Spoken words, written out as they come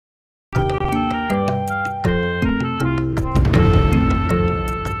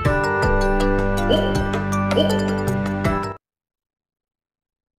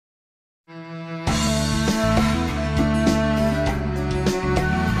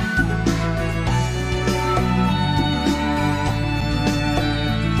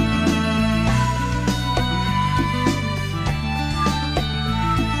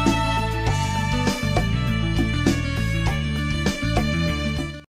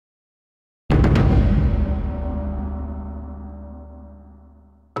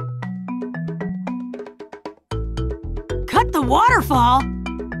the waterfall?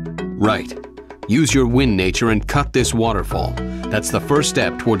 Right. Use your wind nature and cut this waterfall. That's the first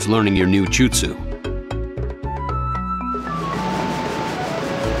step towards learning your new jutsu.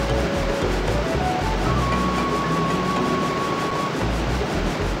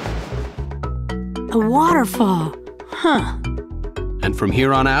 A waterfall. Huh. And from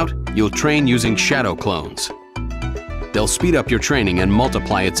here on out, you'll train using shadow clones. They'll speed up your training and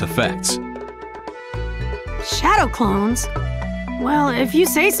multiply its effects. Shadow clones? Well, if you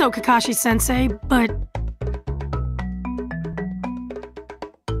say so, Kakashi-sensei, but...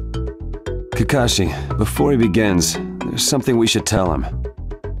 Kakashi, before he begins, there's something we should tell him.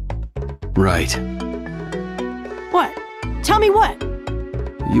 Right. What? Tell me what?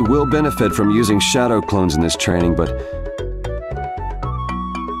 You will benefit from using shadow clones in this training, but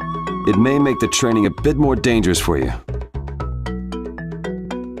it may make the training a bit more dangerous for you.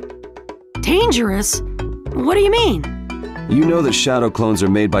 Dangerous? What do you mean? You know that shadow clones are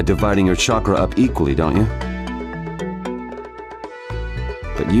made by dividing your chakra up equally, don't you?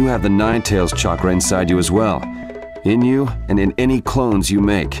 But you have the Nine-Tails chakra inside you as well. In you and in any clones you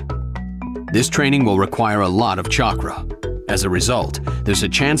make. This training will require a lot of chakra. As a result, there's a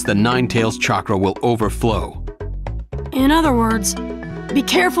chance the Nine-Tails chakra will overflow. In other words, be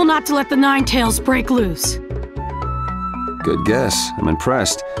careful not to let the Nine-Tails break loose. Good guess. I'm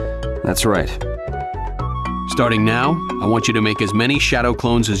impressed. That's right. Starting now, I want you to make as many shadow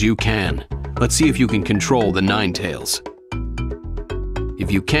clones as you can. Let's see if you can control the Nine-Tails. If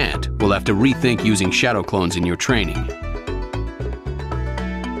you can't, we'll have to rethink using shadow clones in your training.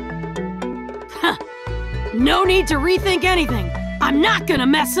 Huh. No need to rethink anything. I'm not gonna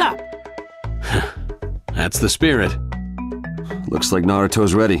mess up. That's the spirit. Looks like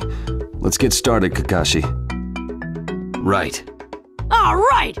Naruto's ready. Let's get started, Kakashi. Right. All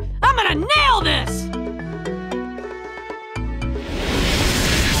right! I'm gonna nail this!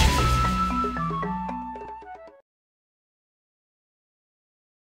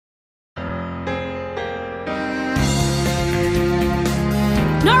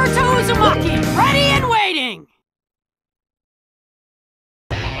 Naruto Uzumaki, ready and waiting!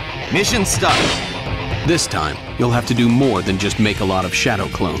 Mission start. This time, you'll have to do more than just make a lot of shadow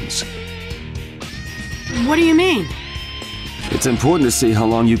clones. What do you mean? It's important to see how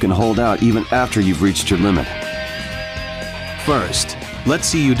long you can hold out even after you've reached your limit. First, let's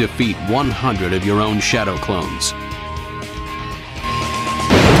see you defeat 100 of your own shadow clones.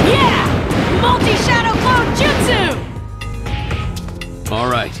 Yeah! Multi-shadow clone jutsu! All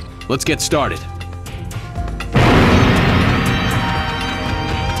right, let's get started.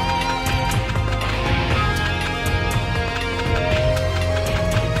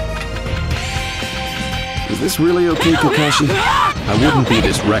 Is this really okay, Kakashi? I wouldn't be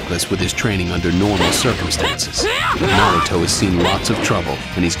this reckless with his training under normal circumstances. Naruto has seen lots of trouble,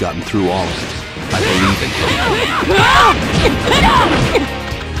 and he's gotten through all of it. I believe in him.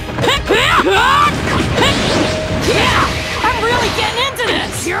 Yeah! I'm really getting into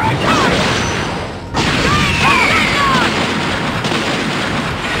this! Here I come!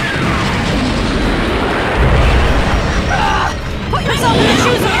 Put yourself in the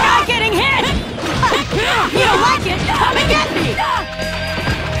shoes of a guy getting hit! You don't like it? Come and get me!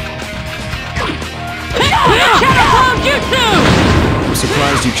 Shadow Clone Jutsu! I'm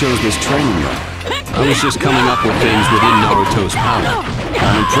surprised you chose this training mode. I was just coming up with things within Naruto's power.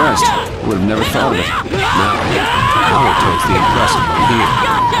 I'm impressed. Would have never thought of it. Now, Naruto's the impressive one here.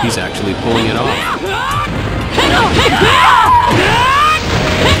 He's actually pulling it off.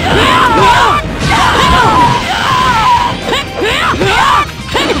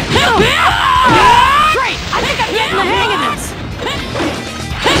 Great! I think I'm getting the hang of this!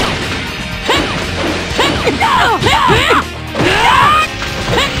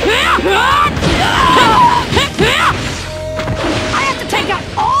 I have to take out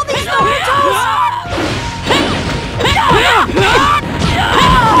all these Narutos?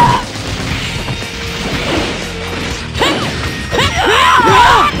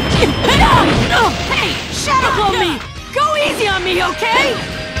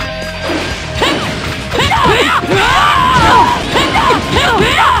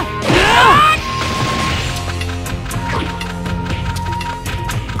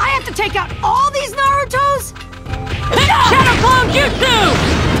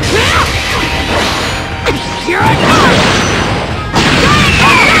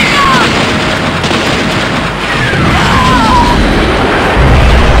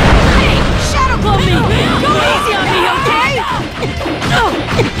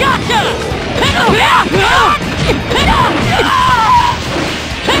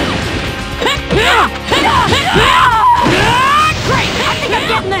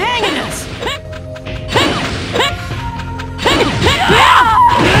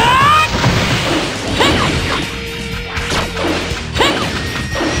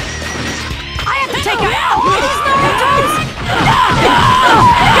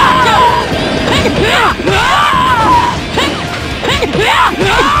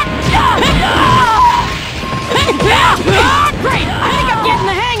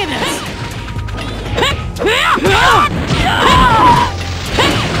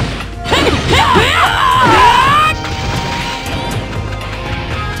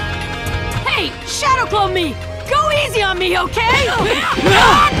 Shadow Clone me! Go easy on me, okay?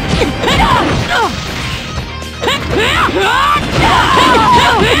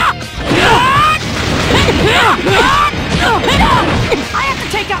 I have to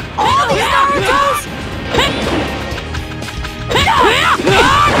take out all these Narutos? Great!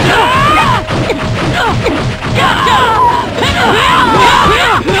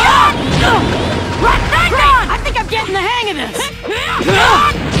 I think I'm getting the hang of this!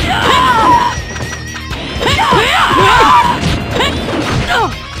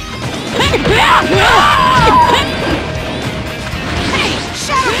 Hey!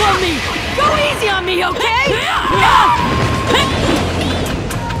 Shadow Clone me! Go easy on me, okay? Great!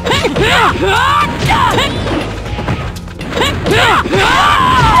 I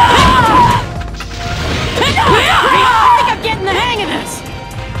think I'm getting the hang of this!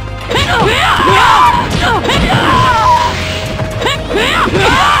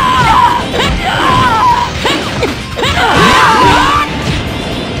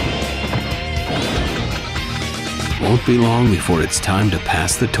 Won't be long before it's time to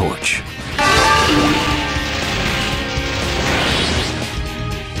pass the torch.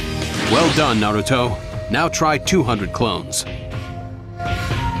 Well done, Naruto. Now try 200 clones.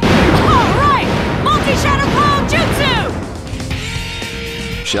 Alright! Multi-Shadow Clone Jutsu!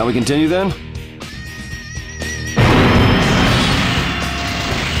 Shall we continue then?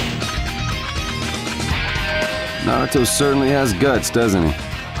 Naruto certainly has guts, doesn't he?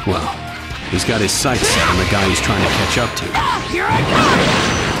 Well, he's got his sights set on the guy he's trying to catch up to. Here I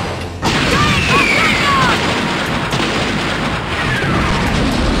come!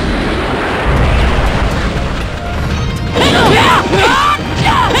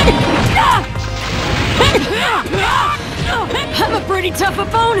 I'm a pretty tough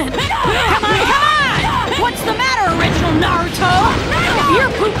opponent! Come on, come on! What's the matter, original Naruto? If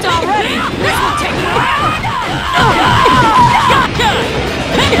you're pooped already, this will take forever!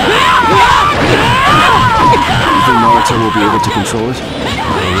 You think Naruto will be able to control it? I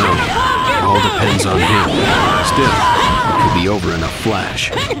don't know. It all depends on him. Still, it could be over in a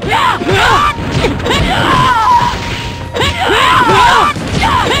flash.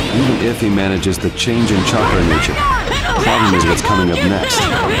 Even if he manages the change in chakra nature, the problem is what's coming up next.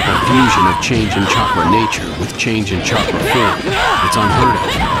 A fusion of change in chakra nature with change in chakra form. It's unheard of.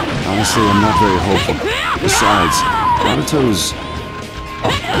 Honestly, I'm not very hopeful. Besides, Naruto's...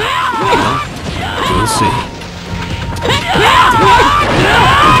 Well, we'll see.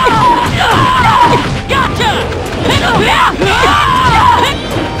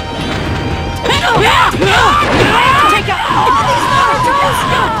 Take out all these Narutos!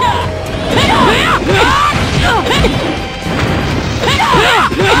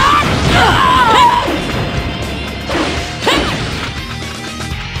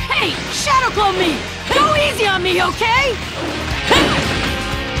 Hey! Shadow Clone me! Go easy on me, okay?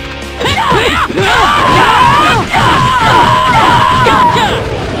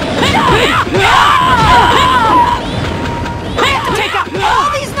 I have to take out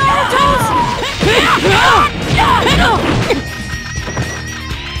all these Narutos!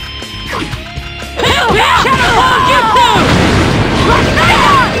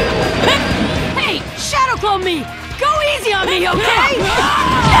 Hey! Shadow Clone me! Go easy on me, okay?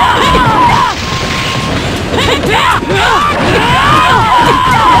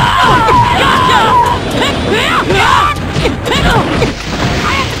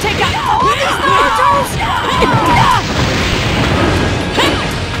 I have to take out all these Narutos! Hey!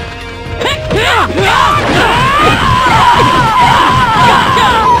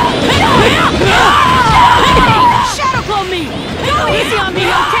 Shadow Clone me! Go easy on me,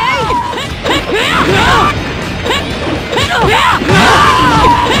 okay?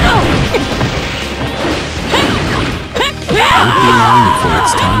 Won't be long before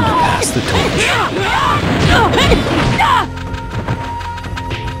it's time to pass the torch.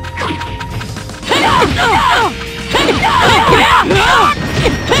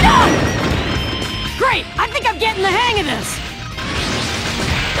 Great! I think I'm getting the hang of this!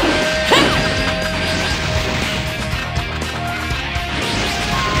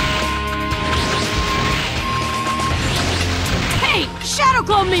 Hey! Shadow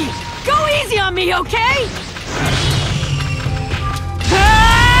Clone me! Go easy on me, okay?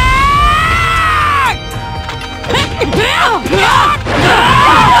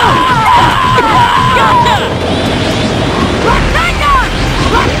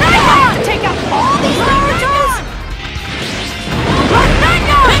 Take out all these Narutos!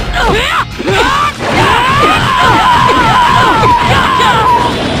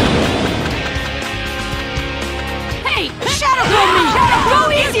 Hey! Shadow Clone me! Go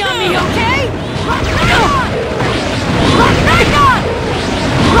easy on me, okay?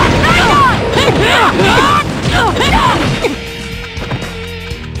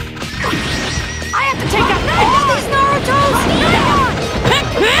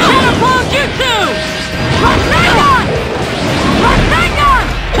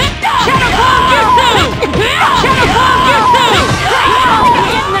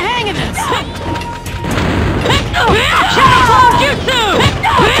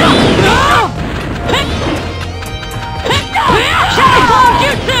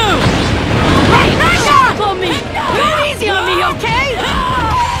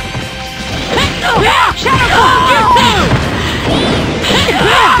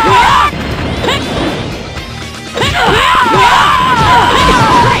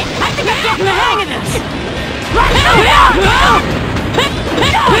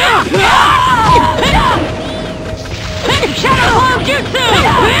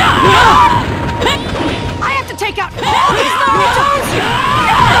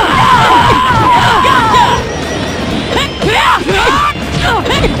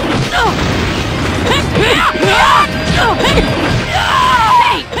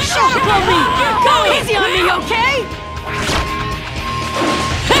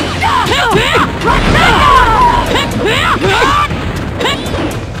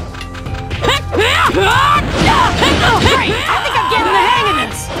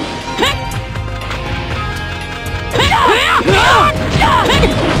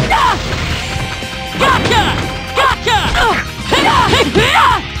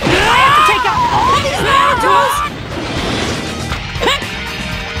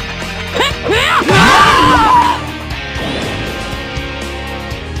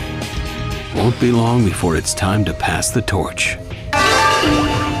 Won't be long before it's time to pass the torch.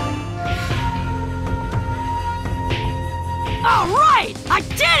 All right! I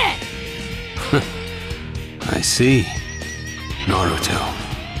did it! I see. Naruto,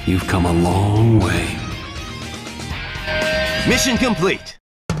 you've come a long way. Mission complete.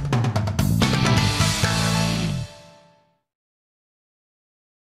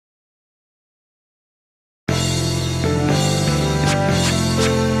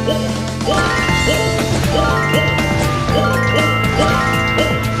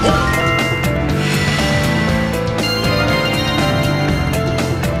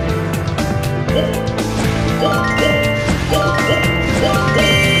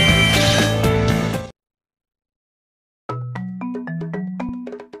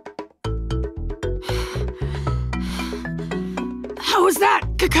 How was that,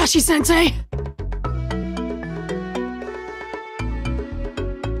 Kakashi-sensei?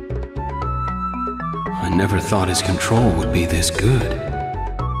 I never thought his control would be this good.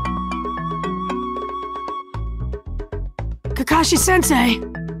 Kakashi-sensei?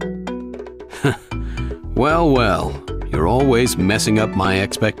 Well, well, you're always messing up my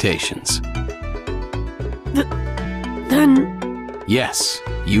expectations. Then... Yes,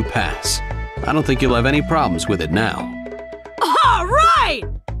 you pass. I don't think you'll have any problems with it now. All right!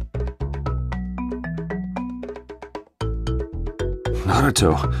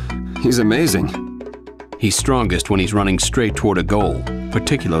 Naruto, he's amazing. He's strongest when he's running straight toward a goal,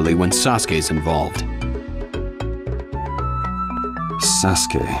 particularly when Sasuke's involved.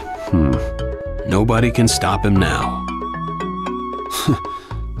 Sasuke, Nobody can stop him now.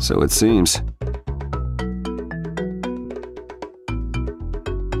 So it seems.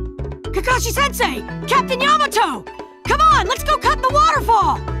 Kakashi-sensei! Captain Yamato! Come on, let's go cut the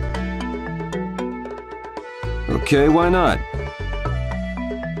waterfall! Okay, why not?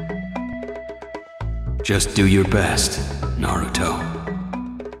 Just do your best, Naruto.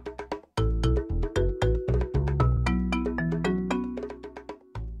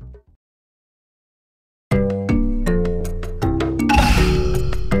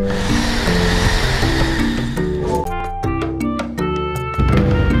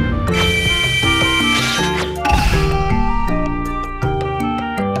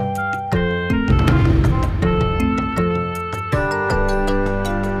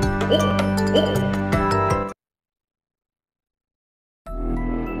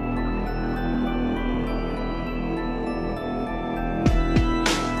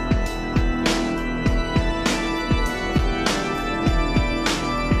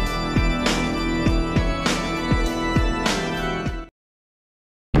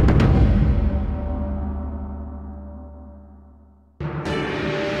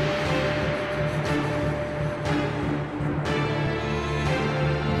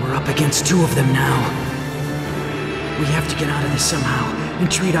 We're up against two of them now. We have to get out of this somehow and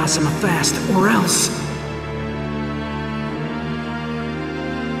treat Asuma fast, or else...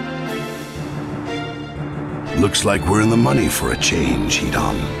 Looks like we're in the money for a change,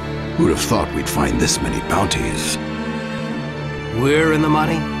 Hidan. Who'd have thought we'd find this many bounties? We're in the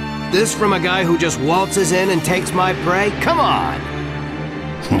money? This from a guy who just waltzes in and takes my prey? Come on!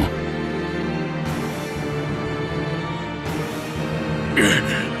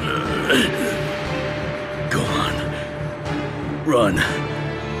 Go on. Run.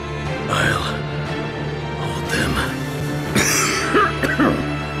 I'll hold them.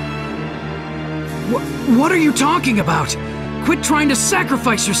 What are you talking about? Quit trying to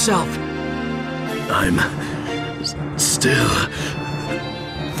sacrifice yourself! I'm still...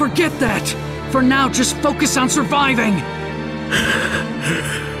 Forget that! For now, just focus on surviving!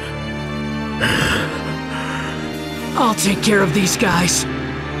 I'll take care of these guys.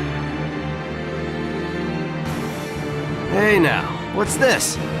 Hey now, what's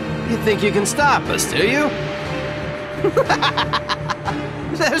this? You think you can stop us, do you?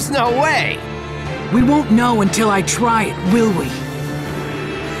 There's no way! We won't know until I try it, will we?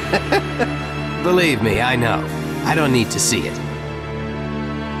 Believe me, I know. I don't need to see it.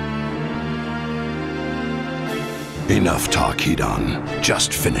 Enough talk, Hidan.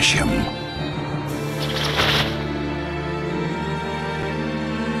 Just finish him.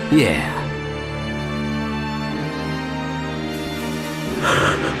 Yeah.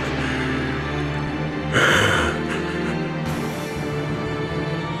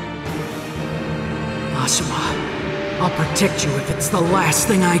 Asuma, I'll protect you if it's the last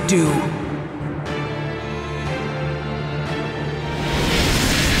thing I do.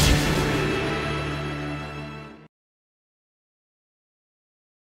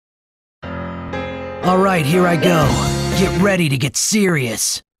 All right, here I go. Get ready to get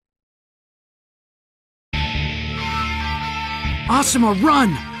serious. Asuma,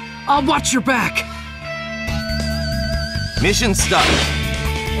 run! I'll watch your back! Mission start.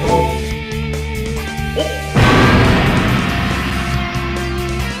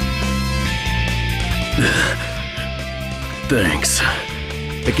 Thanks.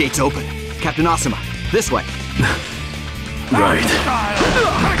 The gate's open. Captain Asuma, this way. Right.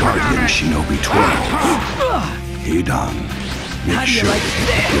 Guardian Shinobi 12. Hidan. Make sure to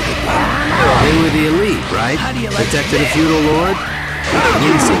get the good one. They were the elite, right? Protected a feudal lord?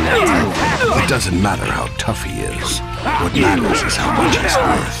 Didn't seem that tough. It doesn't matter how tough he is. What matters is how much he's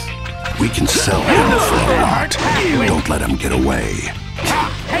worth. We can sell him for a lot. Don't let him get away.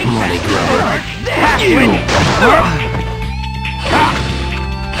 Money grubber.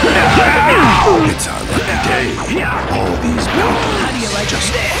 It's our lucky day. All these bounties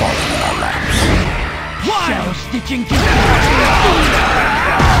just falling in our laps.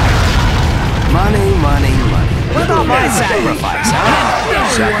 Money, money, money. What about my sacrifice, huh?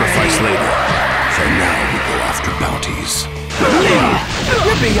 Sacrifice later. For now, we go after bounties.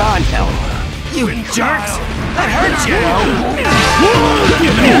 You're beyond help. You jerks! That hurts, you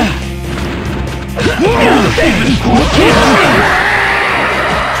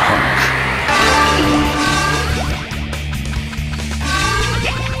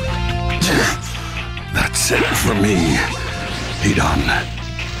That's it for me. Hidan,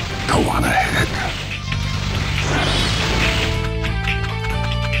 go on ahead.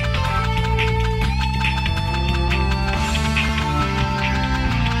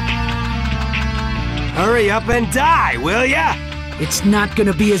 Hurry up and die, will ya? It's not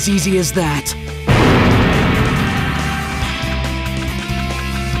gonna be as easy as that.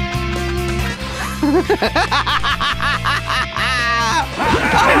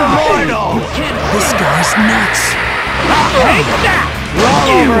 I'm immortal! This guy's nuts. Roll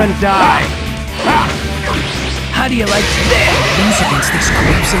over and die! How do you like that? Lose against these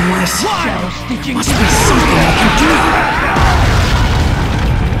creeps unless... Must be something I can do.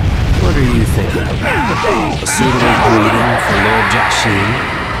 What are you thinking? A suitable greeting for Lord Jashin?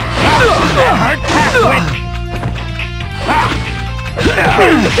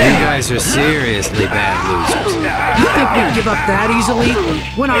 You guys are seriously bad losers. You think we'd give up that easily?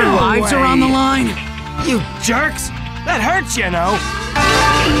 When our lives are on the line? You jerks! That hurts, you know!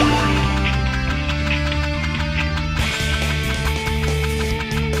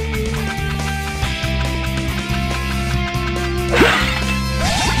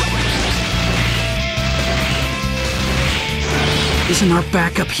 Isn't our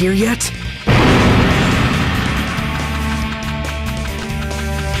backup here yet?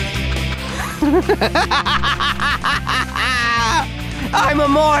 I'm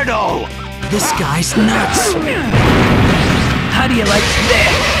immortal! This guy's nuts. How do you like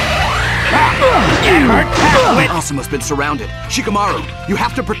that? Asuma's been surrounded. Shikamaru, you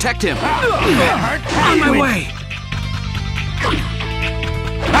have to protect him. On my way.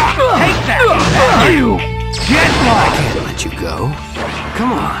 Take that! You! I can't let you go.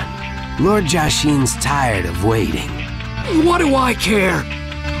 Come on. Lord Jashin's tired of waiting. What do I care?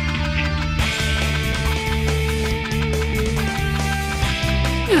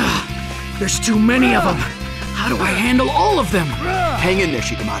 There's too many of them. How do I handle all of them? Hang in there,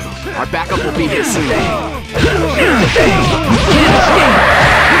 Shikamaru. Our backup will be here soon.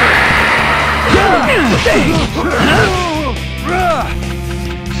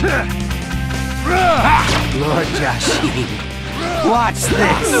 Lord Jashin, watch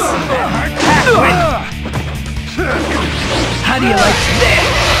this. How do you like that?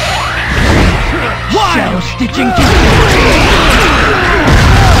 Shadow stitching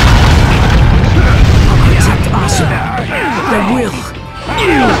Protect Asuma. I will.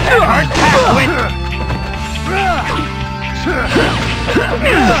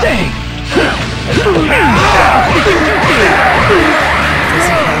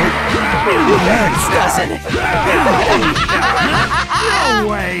 Doesn't it? No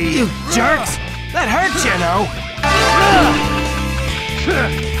way! You jerks! That hurts, you know!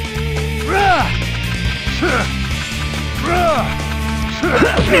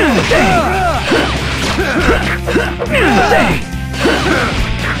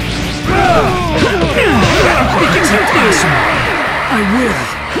 I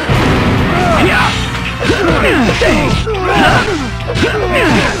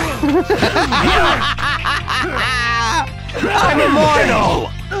I'm immortal!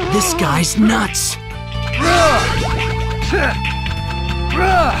 This guy's nuts.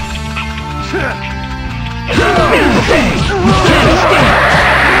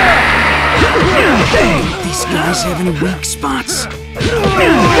 These guys have any weak spots?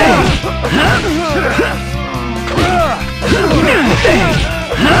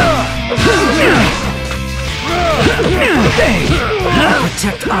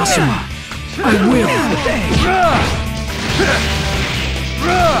 Protect Asuma. I will.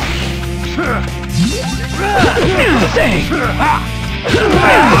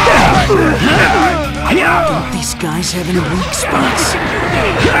 Don't these guys have any weak spots?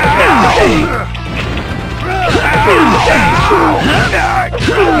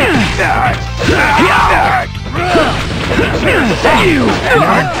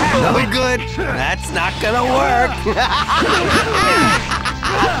 No good. That's not gonna work.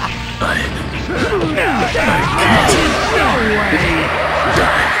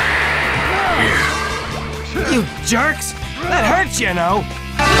 You jerks! That hurts, you know.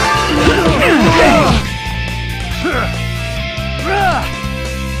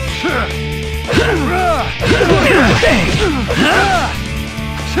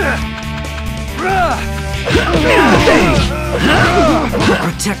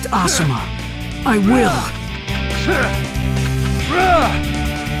 Protect Asuma. I will.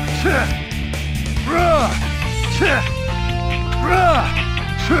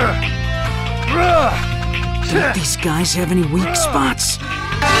 Don't these guys have any weak spots?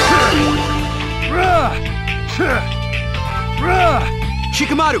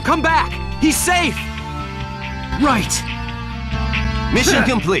 Shikamaru, come back! He's safe! Right. Mission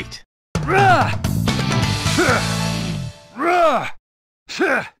complete.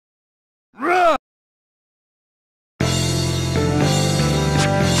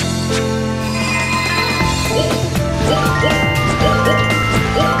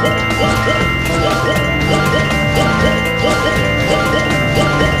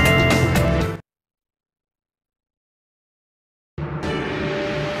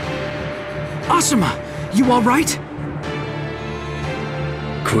 Asuma, you all right?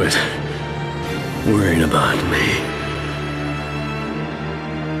 Quit worrying about me.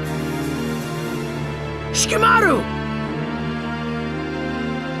 Shikamaru!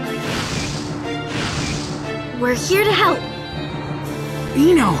 We're here to help.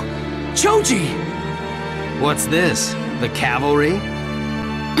 Ino! Choji! What's this? The cavalry?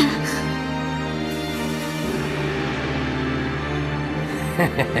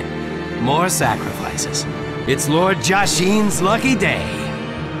 More sacrifices. It's Lord Jashin's lucky day.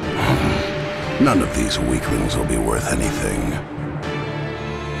 None of these weaklings will be worth anything.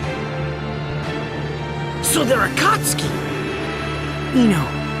 So they're Akatsuki!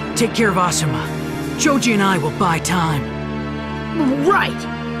 Ino, take care of Asuma. Choji and I will buy time. Right!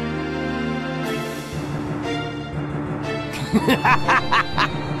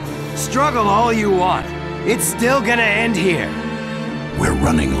 Struggle all you want. It's still gonna end here. We're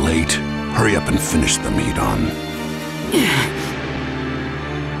running late. Hurry up and finish the meat on.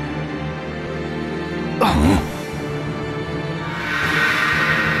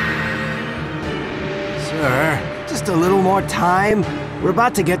 Sir, just a little more time. We're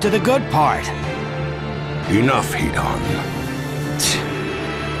about to get to the good part. Enough, Hedon.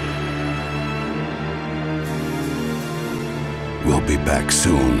 We'll be back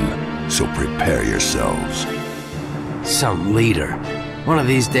soon, so prepare yourselves. Some leader. One of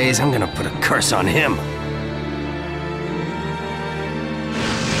these days, I'm gonna put a curse on him.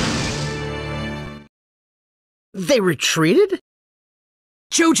 They retreated?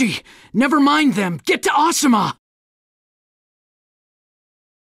 Choji, never mind them. Get to Asuma!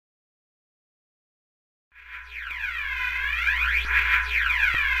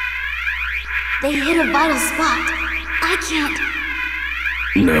 They hit a vital spot. I can't.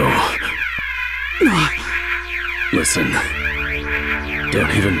 No. Listen.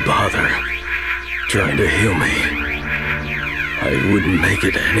 Don't even bother trying to heal me. I wouldn't make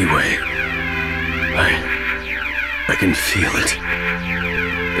it anyway. I can feel it.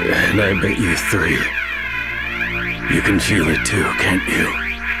 And I bet you three. You can feel it too, can't you?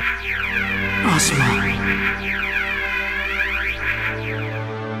 Asuma.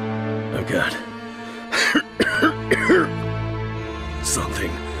 I've got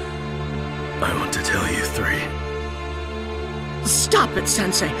something I want to tell you three. Stop it,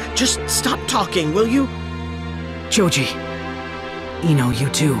 Sensei. Just stop talking, will you? Choji. Ino, you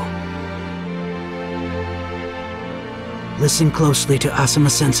too. Listen closely to Asuma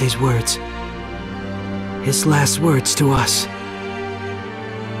Sensei's words. His last words to us.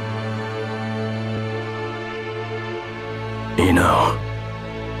 Ino.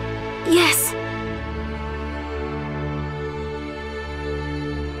 Yes.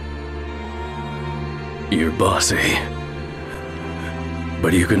 You're bossy.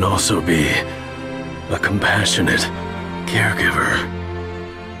 But you can also be a compassionate caregiver.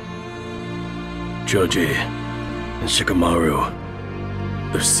 Choji, and Shikamaru.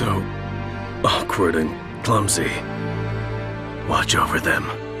 They're so awkward and clumsy. Watch over them.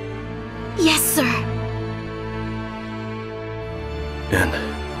 Yes, sir. And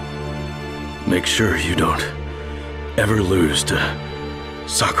make sure you don't ever lose to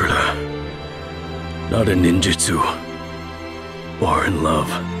Sakura. Not in ninjutsu or in love.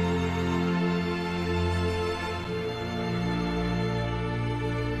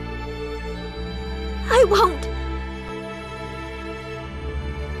 I won't.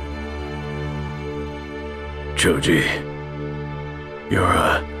 Choji, you're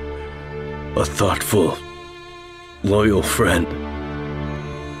a thoughtful, loyal friend,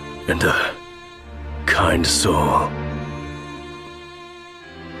 and a kind soul.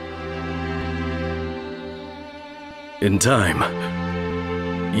 In time,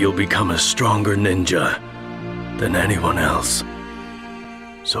 you'll become a stronger ninja than anyone else.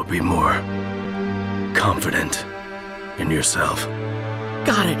 So be more confident in yourself.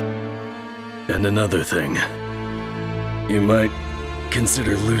 Got it. And another thing, you might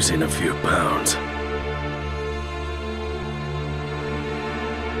consider losing a few pounds.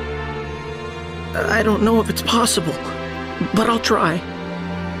 I don't know if it's possible, but I'll try.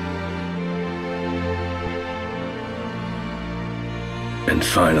 And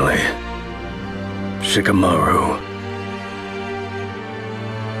finally, Shikamaru.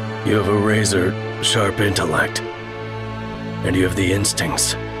 You have a razor-sharp intellect, and you have the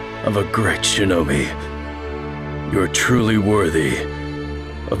instincts of a great shinobi. You are truly worthy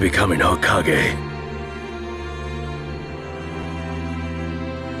of becoming Hokage.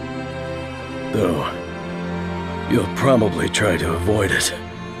 Though, you'll probably try to avoid it.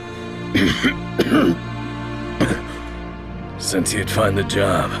 Since you'd find the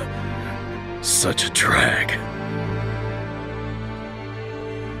job such a drag.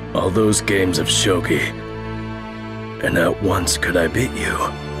 All those games of shogi, and not once could I beat you.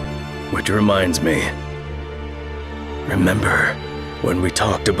 Which reminds me, remember when we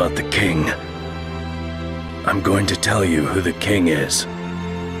talked about the king? I'm going to tell you who the king is.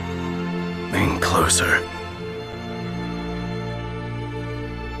 Lean closer.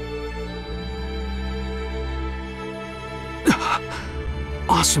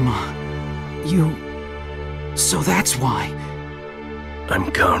 Asuma, you... So that's why. I'm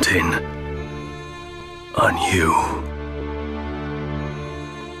counting on you.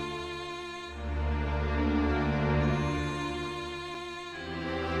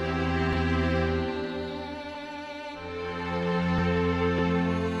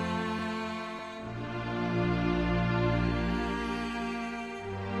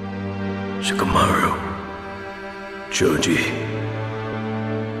 Shikamaru, Choji,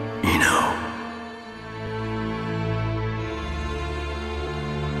 Ino.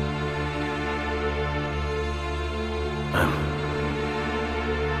 I'm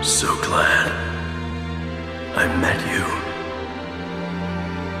so glad I met you.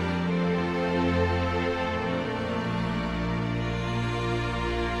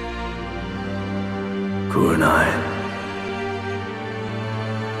 Kunai,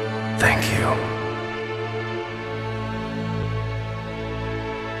 thank you.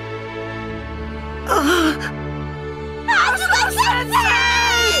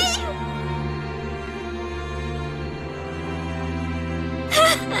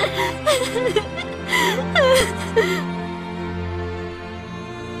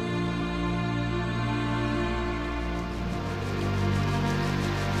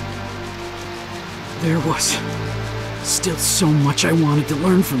 There was still so much I wanted to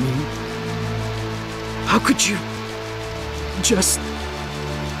learn from you. How could you just...